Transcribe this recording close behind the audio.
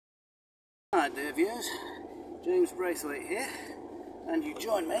Hi dear viewers, James Braithwaite here, and you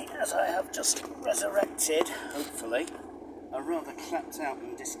join me as I have just resurrected, hopefully, a rather clapped out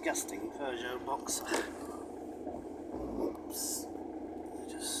and disgusting Peugeot Boxer. Oops,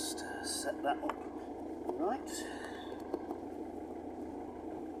 just set that up right.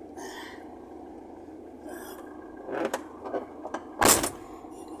 You're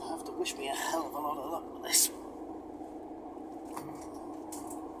going to have to wish me a hell of a lot of luck with this.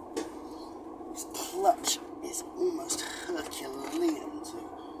 This clutch is almost Herculean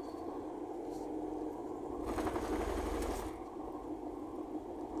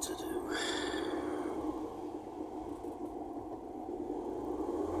to do.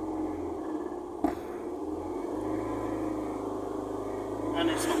 And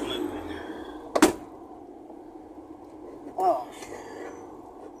it's not moving. Oh,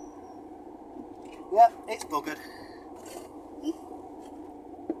 yep, it's buggered.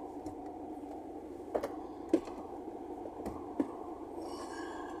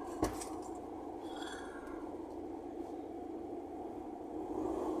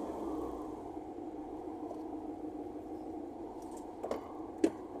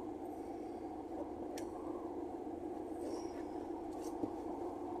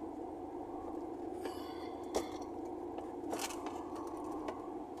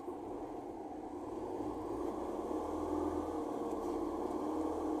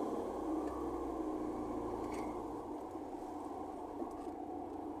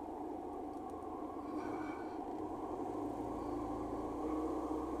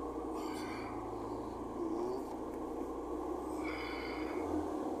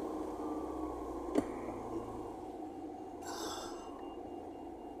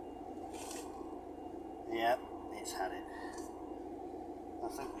 Yep, it's had it. I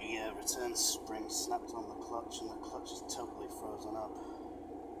think the return spring snapped on the clutch and the clutch is totally frozen up.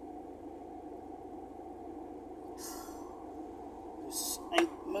 This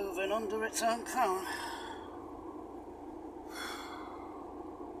ain't moving under its own power.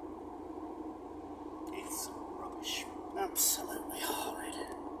 It's rubbish. Absolutely horrid.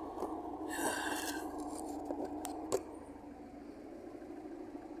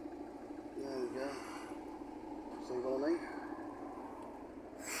 There we go. See what I mean?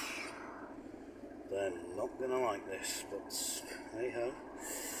 They're not going to like this, but hey ho,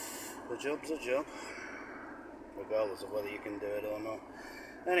 the job's a job, regardless of whether you can do it or not.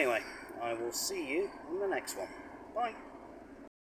 Anyway, I will see you in the next one. Bye.